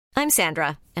I'm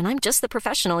Sandra, and I'm just the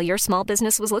professional your small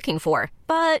business was looking for.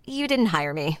 But you didn't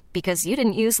hire me because you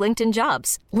didn't use LinkedIn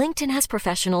Jobs. LinkedIn has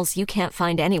professionals you can't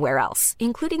find anywhere else,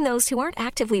 including those who aren't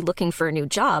actively looking for a new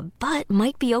job, but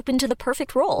might be open to the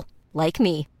perfect role, like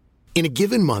me. In a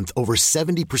given month, over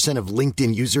 70% of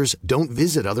LinkedIn users don't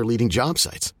visit other leading job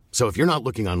sites. So if you're not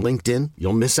looking on LinkedIn,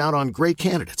 you'll miss out on great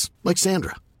candidates like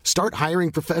Sandra. Start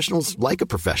hiring professionals like a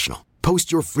professional.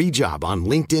 Post your free job on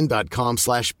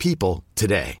linkedin.com/people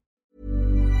today.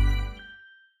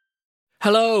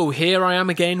 Hello, here I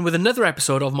am again with another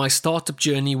episode of my startup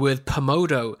journey with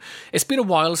Pomodo. It's been a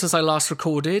while since I last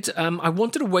recorded. I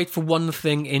wanted to wait for one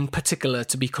thing in particular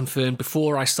to be confirmed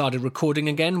before I started recording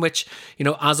again, which,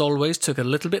 as always, took a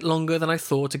little bit longer than I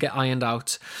thought to get ironed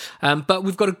out. But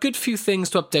we've got a good few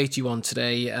things to update you on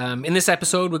today. In this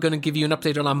episode, we're going to give you an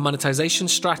update on our monetization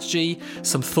strategy,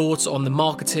 some thoughts on the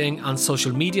marketing and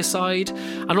social media side,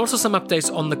 and also some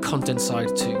updates on the content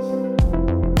side too.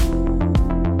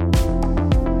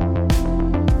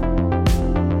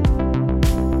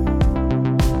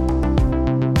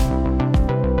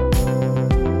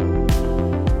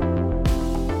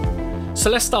 So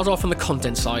let's start off on the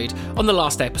content side. On the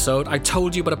last episode, I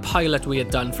told you about a pilot we had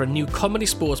done for a new comedy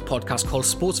sports podcast called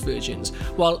Sports Virgins.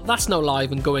 Well, that's now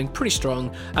live and going pretty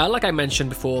strong. Like I mentioned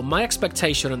before, my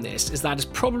expectation on this is that it's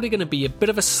probably going to be a bit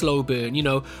of a slow burn,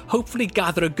 hopefully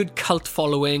gather a good cult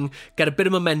following, get a bit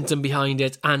of momentum behind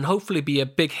it, and hopefully be a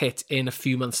big hit in a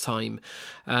few months' time.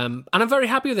 And I'm very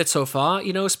happy with it so far,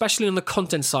 especially on the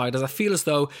content side, as I feel as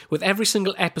though with every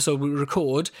single episode we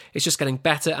record, it's just getting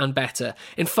better and better.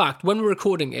 In fact, when we're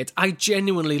recording it, I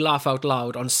genuinely laugh out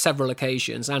loud on several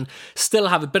occasions and still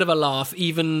have a bit of a laugh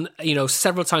even,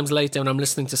 several times later when I'm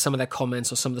listening to some of their comments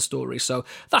or some of the stories. So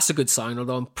that's a good sign,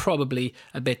 although I'm probably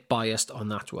a bit biased on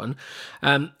that one.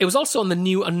 It was also on the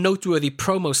new and noteworthy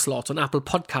promo slot on Apple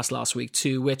Podcasts last week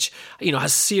too, which,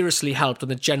 has seriously helped on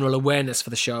the general awareness for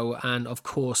the show and, of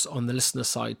course, on the listener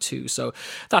side too. So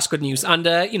that's good news. And,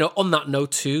 on that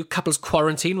note too, Couples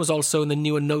Quarantine was also in the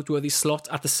new and noteworthy slot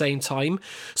at the same time.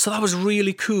 So that was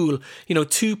really cool.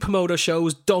 2 Pomodo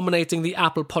shows dominating the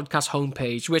Apple Podcast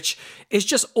homepage, which is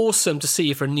just awesome to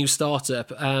see for a new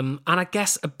startup. And I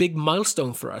guess a big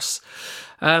milestone for us.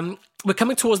 We're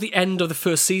coming towards the end of the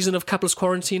first season of Couples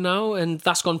Quarantine now, and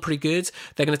that's gone pretty good.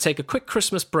 They're going to take a quick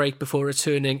Christmas break before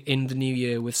returning in the new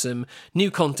year with some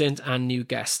new content and new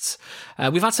guests.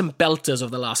 We've had some belters over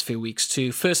the last few weeks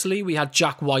too. Firstly, we had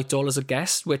Jack Whitehall as a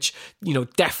guest, which,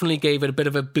 definitely gave it a bit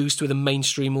of a boost with a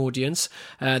mainstream audience.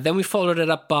 Then we followed it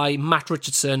up by Matt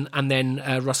Richardson, and then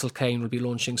Russell Kane will be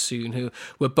launching soon, who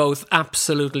were both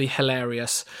absolutely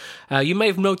hilarious. You may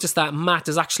have noticed that Matt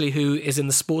is actually who is in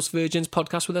the Sports Virgins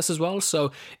podcast with us as well.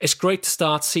 So it's great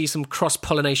to see some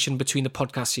cross-pollination between the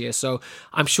podcasts here. So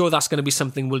I'm sure that's going to be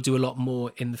something we'll do a lot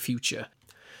more in the future.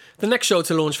 The next show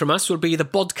to launch from us will be The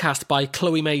Bodcast by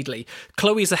Chloe Madeley.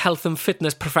 Chloe is a health and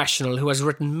fitness professional who has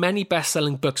written many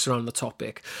best-selling books around the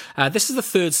topic. This is the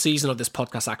 3rd season of this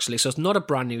podcast, actually, so it's not a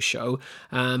brand new show.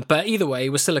 But either way,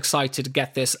 we're still excited to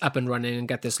get this up and running and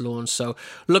get this launched. So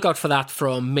look out for that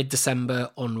from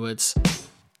mid-December onwards.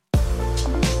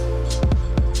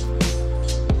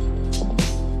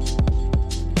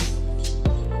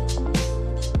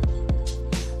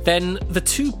 Then the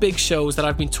 2 big shows that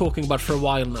I've been talking about for a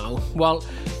while now, well,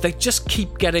 they just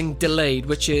keep getting delayed,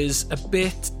 which is a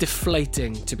bit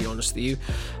deflating, to be honest with you.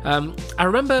 I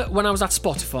remember when I was at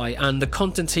Spotify and the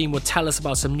content team would tell us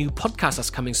about some new podcast that's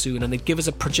coming soon, and they'd give us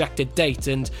a projected date,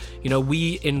 and,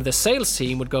 we in the sales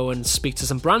team would go and speak to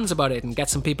some brands about it and get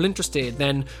some people interested.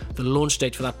 Then the launch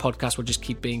date for that podcast would just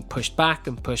keep being pushed back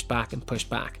and pushed back and pushed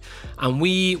back. And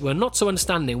we were not so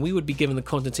understanding. We would be giving the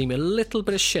content team a little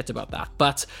bit of shit about that.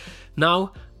 But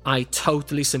now I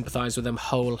totally sympathise with them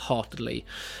wholeheartedly.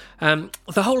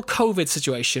 The whole COVID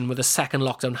situation with the second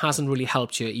lockdown hasn't really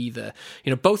helped you either.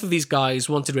 Both of these guys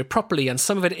wanted to do it properly, and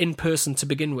some of it in person to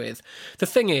begin with. The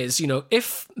thing is,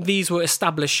 if these were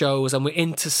established shows and we're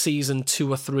into season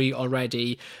 2 or 3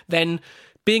 already, then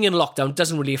being in lockdown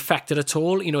doesn't really affect it at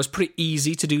all. It's pretty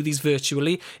easy to do these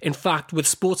virtually. In fact, with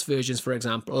Sports Virgins, for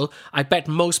example, I bet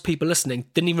most people listening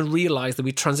didn't even realise that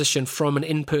we transitioned from an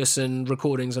in-person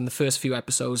recordings on the first few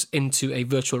episodes into a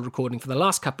virtual recording for the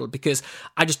last couple, because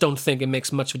I just don't think it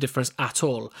makes much of a difference at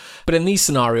all. But in these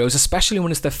scenarios, especially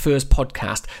when it's their first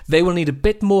podcast, they will need a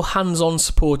bit more hands-on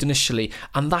support initially,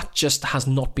 and that just has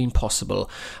not been possible.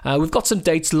 We've got some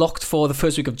dates locked for the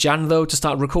first week of Jan, though, to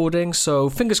start recording, so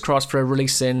fingers crossed for a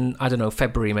release in,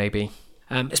 February maybe.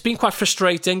 It's been quite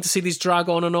frustrating to see these drag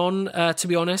on and on, to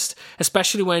be honest,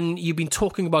 especially when you've been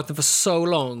talking about them for so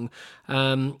long.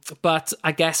 But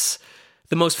I guess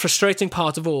the most frustrating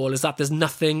part of all is that there's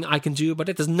nothing I can do about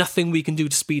it. There's nothing we can do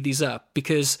to speed these up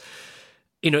because,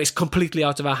 it's completely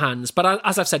out of our hands. But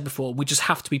as I've said before, we just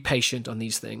have to be patient on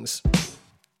these things.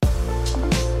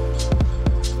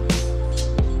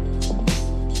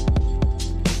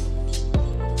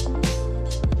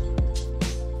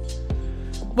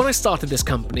 When I started this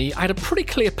company, I had a pretty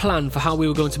clear plan for how we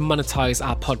were going to monetize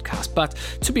our podcast, but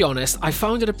to be honest, I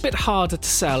found it a bit harder to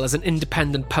sell as an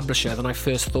independent publisher than I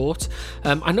first thought.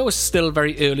 I know it's still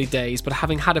very early days, but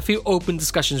having had a few open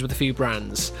discussions with a few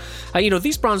brands,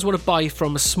 these brands want to buy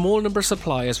from a small number of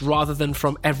suppliers rather than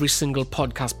from every single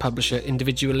podcast publisher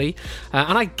individually,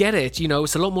 and I get it,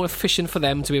 it's a lot more efficient for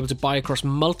them to be able to buy across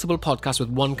multiple podcasts with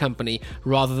one company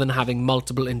rather than having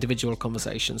multiple individual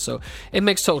conversations, so it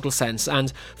makes total sense.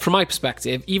 And from my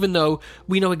perspective, even though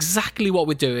we know exactly what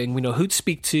we're doing, we know who to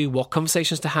speak to, what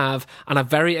conversations to have, and are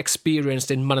very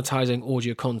experienced in monetizing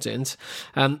audio content,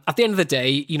 at the end of the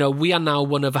day, we are now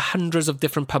one of hundreds of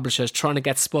different publishers trying to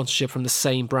get sponsorship from the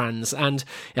same brands. And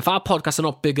if our podcasts are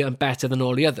not bigger and better than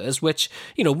all the others, which,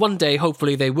 one day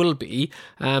hopefully they will be,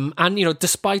 and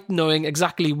despite knowing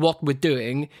exactly what we're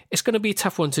doing, it's going to be a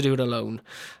tough one to do it alone.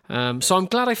 So I'm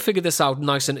glad I figured this out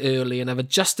nice and early, and I've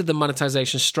adjusted the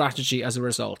monetization strategy as a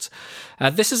result.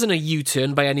 This isn't a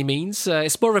U-turn by any means.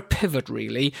 It's more of a pivot,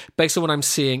 really, based on what I'm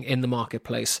seeing in the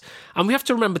marketplace. And we have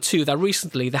to remember, too, that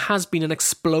recently there has been an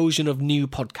explosion of new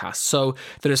podcasts. So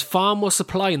there is far more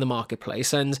supply in the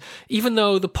marketplace. And even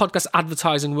though the podcast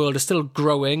advertising world is still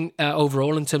growing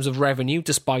overall in terms of revenue,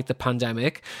 despite the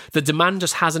pandemic, the demand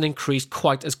just hasn't increased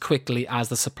quite as quickly as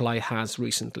the supply has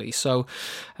recently. So,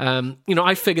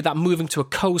 I figured that moving to a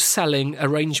co-selling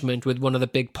arrangement with one of the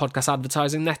big podcast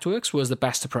advertising networks was the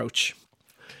best approach.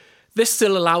 This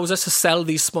still allows us to sell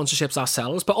these sponsorships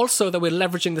ourselves, but also that we're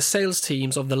leveraging the sales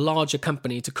teams of the larger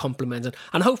company to complement it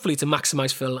and hopefully to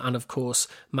maximise fill and, of course,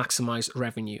 maximise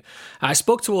revenue. I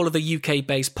spoke to all of the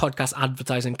UK-based podcast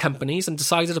advertising companies and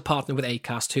decided to partner with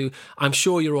Acast, who I'm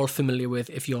sure you're all familiar with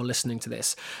if you're listening to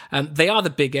this. They are the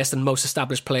biggest and most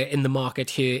established player in the market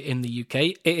here in the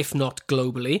UK, if not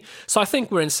globally, so I think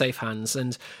we're in safe hands.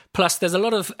 And plus, there's a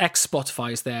lot of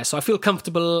ex-Spotifys there, so I feel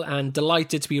comfortable and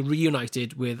delighted to be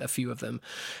reunited with a few of them.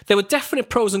 There were definite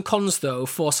pros and cons, though,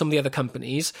 for some of the other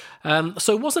companies,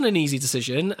 so it wasn't an easy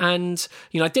decision, and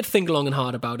I did think long and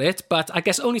hard about it, but I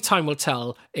guess only time will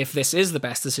tell if this is the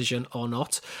best decision or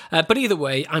not. But either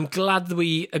way, I'm glad that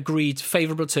we agreed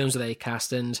favourable terms with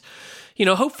Acast, and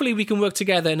hopefully we can work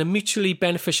together in a mutually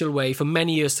beneficial way for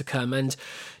many years to come. And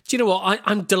do you know what?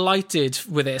 I'm delighted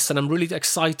with this, and I'm really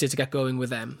excited to get going with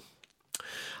them.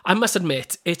 I must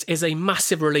admit, it is a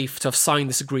massive relief to have signed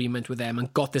this agreement with them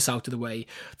and got this out of the way.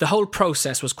 The whole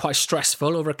process was quite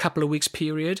stressful over a couple of weeks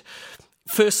period.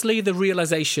 Firstly, the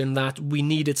realisation that we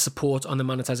needed support on the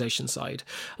monetization side.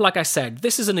 Like I said,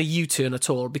 this isn't a U-turn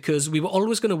at all because we were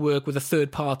always going to work with a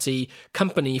third-party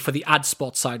company for the ad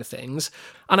spot side of things.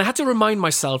 And I had to remind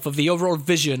myself of the overall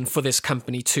vision for this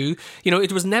company too.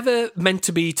 It was never meant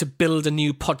to be to build a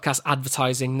new podcast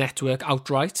advertising network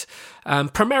outright.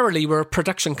 Primarily, we're a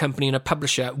production company and a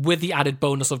publisher with the added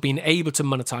bonus of being able to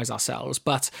monetize ourselves.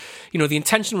 But, the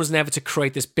intention was never to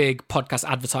create this big podcast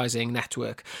advertising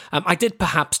network. I did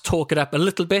perhaps talk it up a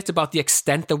little bit about the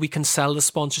extent that we can sell the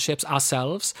sponsorships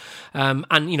ourselves,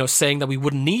 and saying that we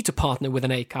wouldn't need to partner with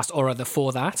an Acast or other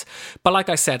for that. But like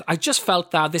I said, I just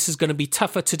felt that this is going to be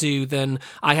tougher to do than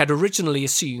I had originally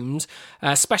assumed,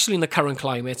 especially in the current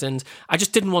climate, and I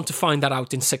just didn't want to find that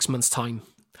out in 6 months' time.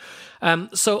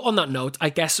 So on that note, I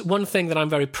guess one thing that I'm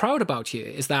very proud about here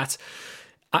is that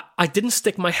I didn't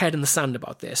stick my head in the sand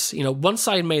about this. Once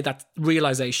I made that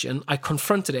realization, I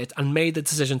confronted it and made the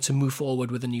decision to move forward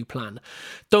with a new plan.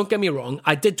 Don't get me wrong,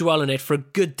 I did dwell on it for a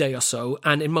good day or so,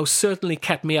 and it most certainly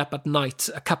kept me up at night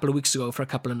a couple of weeks ago for a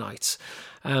couple of nights.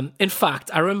 In fact,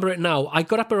 I remember it now. I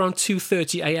got up around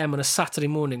 2:30 a.m. on a Saturday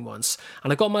morning once,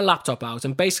 and I got my laptop out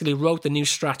and basically wrote the new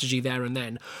strategy there and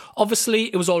then. Obviously,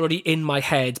 it was already in my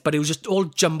head, but it was just all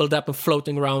jumbled up and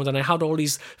floating around, and I had all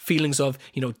these feelings of,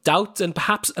 doubt and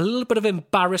perhaps a little bit of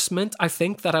embarrassment, I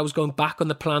think, that I was going back on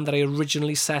the plan that I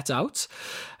originally set out.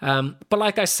 But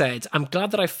like I said, I'm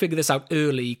glad that I figured this out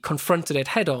early, confronted it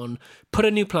head on, put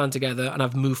a new plan together, and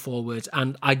I've moved forward,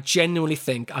 and I genuinely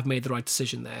think I've made the right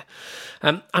decision there.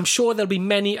 I'm sure there'll be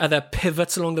many other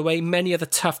pivots along the way, many other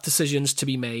tough decisions to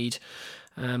be made.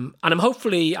 And I'm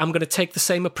going to take the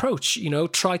same approach,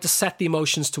 try to set the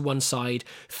emotions to one side,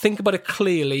 think about it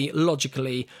clearly,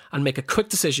 logically, and make a quick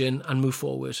decision and move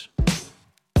forward.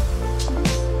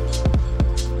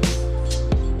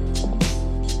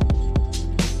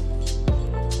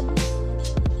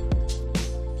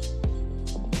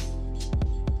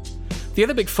 The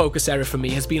other big focus area for me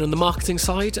has been on the marketing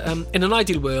side. In an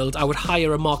ideal world, I would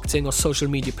hire a marketing or social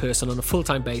media person on a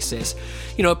full-time basis,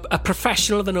 a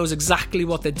professional that knows exactly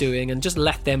what they're doing, and just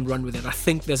let them run with it. I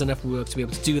think there's enough work to be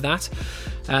able to do that.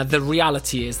 The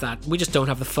reality is that we just don't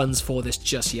have the funds for this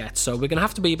just yet, so we're going to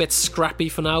have to be a bit scrappy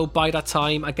for now. By that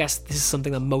time, I guess this is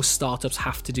something that most startups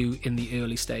have to do in the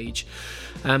early stage.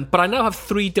 But I now have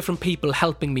 3 different people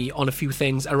helping me on a few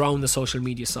things around the social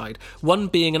media side. One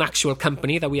being an actual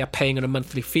company that we are paying a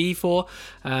monthly fee for,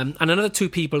 and another 2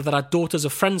 people that are daughters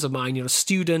of friends of mine,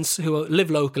 students who live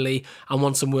locally and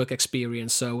want some work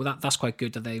experience. So that's quite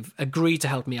good that they've agreed to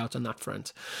help me out on that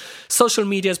front. Social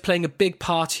media is playing a big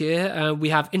part here. We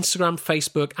have Instagram,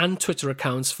 Facebook and Twitter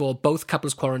accounts for both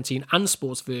Couples Quarantine and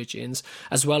Sports Virgins,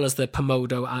 as well as the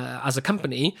Pomodo as a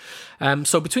company.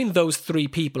 So between those 3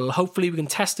 people, hopefully we can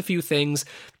test a few things,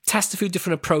 test a few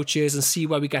different approaches and see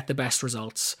where we get the best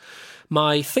results.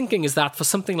 My thinking is that for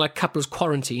something like Couples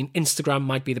Quarantine, Instagram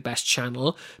might be the best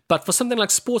channel, but for something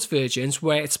like Sports Virgins,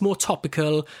 where it's more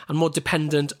topical and more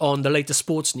dependent on the latest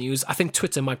sports news, I think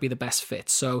Twitter might be the best fit.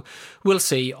 So we'll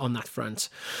see on that front.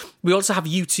 We also have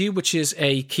YouTube, which is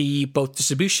a key both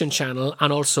distribution channel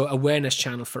and also awareness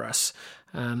channel for us.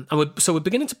 So we're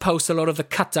beginning to post a lot of the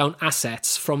cut down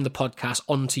assets from the podcast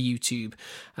onto YouTube.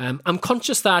 I'm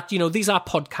conscious that, these are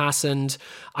podcasts, and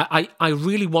I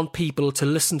really want people to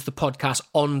listen to the podcast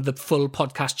on the full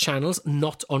podcast channels,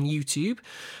 not on YouTube.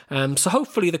 So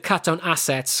hopefully the cut down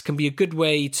assets can be a good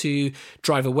way to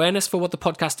drive awareness for what the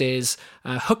podcast is,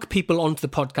 hook people onto the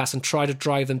podcast and try to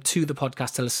drive them to the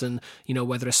podcast to listen,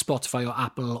 whether it's Spotify or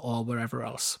Apple or wherever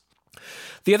else.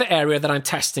 The other area that I'm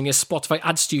testing is Spotify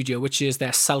Ad Studio, which is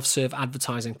their self-serve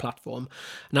advertising platform.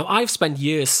 Now, I've spent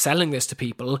years selling this to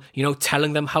people,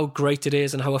 telling them how great it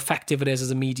is and how effective it is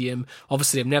as a medium.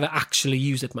 Obviously, I've never actually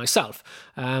used it myself.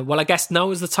 Well, I guess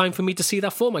now is the time for me to see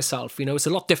that for myself. It's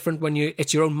a lot different when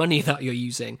it's your own money that you're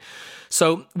using.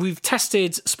 So we've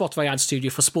tested Spotify Ad Studio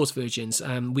for Sports Virgins.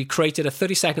 We created a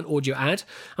 30-second audio ad,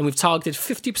 and we've targeted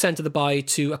 50% of the buy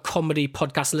to a comedy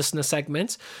podcast listener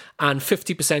segment and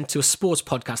 50% to a sports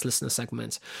podcast listener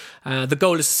segment. The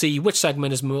goal is to see which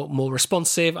segment is more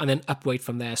responsive and then upweight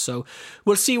from there. So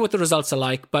we'll see what the results are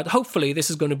like, but hopefully this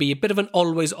is going to be a bit of an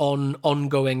always-on,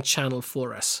 ongoing channel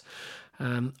for us.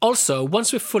 Also,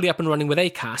 once we're fully up and running with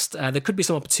Acast, there could be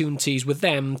some opportunities with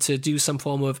them to do some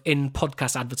form of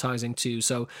in-podcast advertising too.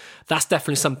 So that's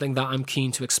definitely something that I'm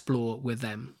keen to explore with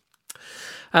them.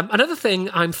 Another thing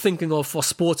I'm thinking of for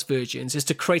Sports Virgins is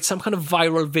to create some kind of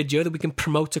viral video that we can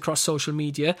promote across social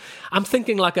media. I'm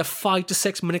thinking like a 5 to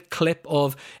 6 minute clip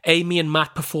of Amy and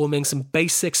Matt performing some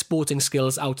basic sporting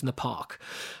skills out in the park.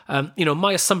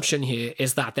 My assumption here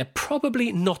is that they're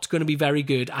probably not going to be very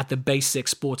good at the basic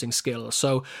sporting skills.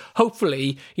 So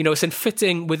hopefully, it's in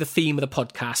fitting with the theme of the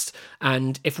podcast.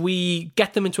 And if we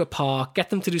get them into a park, get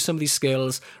them to do some of these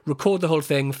skills, record the whole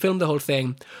thing, film the whole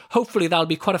thing, hopefully that'll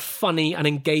be quite a funny and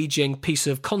engaging piece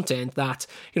of content that,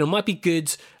 might be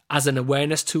good as an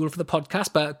awareness tool for the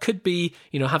podcast, but could be,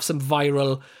 have some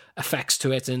viral effects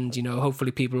to it, and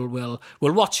hopefully people will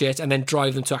watch it and then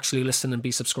drive them to actually listen and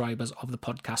be subscribers of the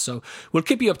podcast. So we'll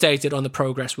keep you updated on the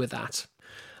progress with that.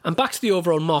 And back to the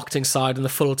overall marketing side and the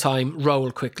full-time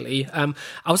role quickly. I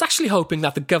was actually hoping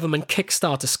that the government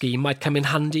Kickstarter scheme might come in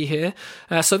handy here.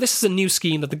 So this is a new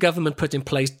scheme that the government put in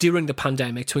place during the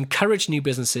pandemic to encourage new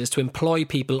businesses to employ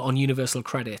people on universal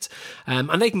credit.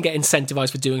 And they can get incentivized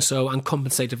for doing so and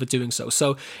compensated for doing so.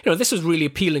 So, this was really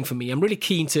appealing for me. I'm really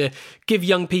keen to give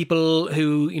young people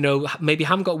who, maybe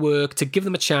haven't got work, to give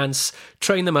them a chance,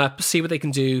 train them up, see what they can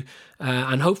do.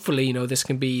 And hopefully, this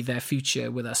can be their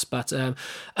future with us. But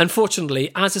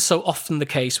unfortunately, as is so often the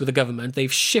case with the government,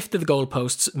 they've shifted the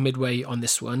goalposts midway on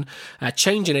this one,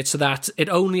 changing it so that it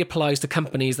only applies to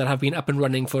companies that have been up and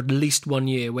running for at least 1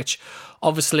 year, which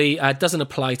obviously doesn't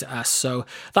apply to us. So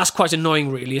that's quite annoying,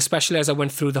 really, especially as I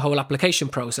went through the whole application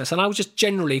process. And I was just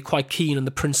generally quite keen on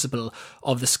the principle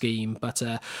of the scheme. But,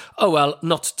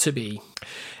 not to be.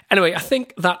 Anyway, I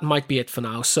think that might be it for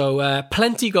now. So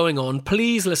plenty going on.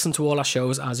 Please listen to all our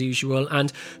shows as usual,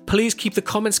 and please keep the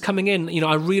comments coming in.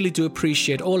 I really do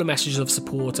appreciate all the messages of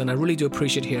support, and I really do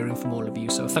appreciate hearing from all of you.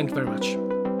 So thank you very much.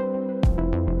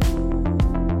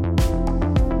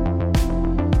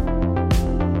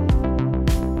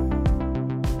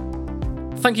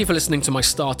 Thank you for listening to my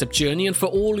startup journey and for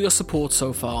all your support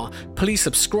so far. Please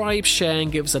subscribe, share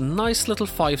and give us a nice little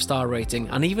 5-star rating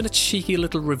and even a cheeky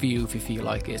little review if you feel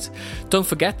like it. Don't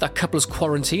forget that Couples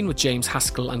Quarantine with James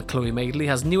Haskell and Chloe Madeley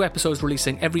has new episodes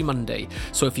releasing every Monday,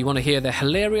 so if you want to hear their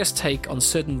hilarious take on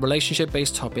certain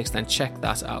relationship-based topics, then check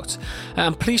that out.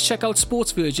 And please check out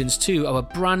Sports Virgins too, our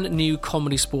brand new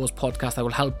comedy sports podcast that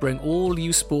will help bring all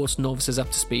you sports novices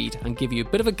up to speed and give you a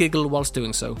bit of a giggle whilst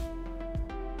doing so.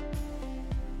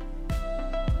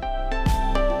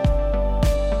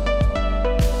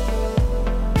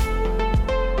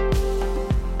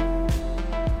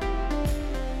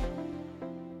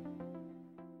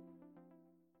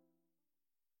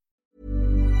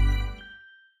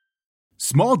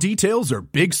 Small details are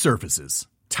big surfaces.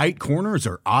 Tight corners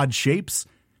are odd shapes.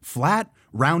 Flat,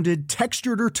 rounded,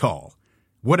 textured, or tall.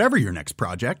 Whatever your next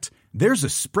project, there's a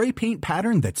spray paint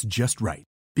pattern that's just right.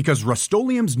 Because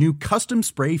Rust-Oleum's new Custom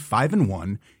Spray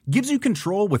 5-in-1 gives you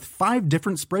control with 5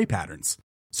 different spray patterns.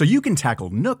 So you can tackle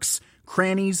nooks,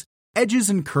 crannies, edges,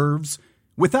 and curves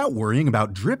without worrying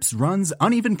about drips, runs,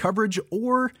 uneven coverage,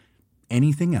 or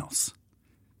anything else.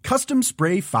 Custom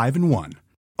Spray 5-in-1.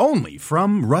 Only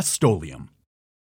from Rust-Oleum.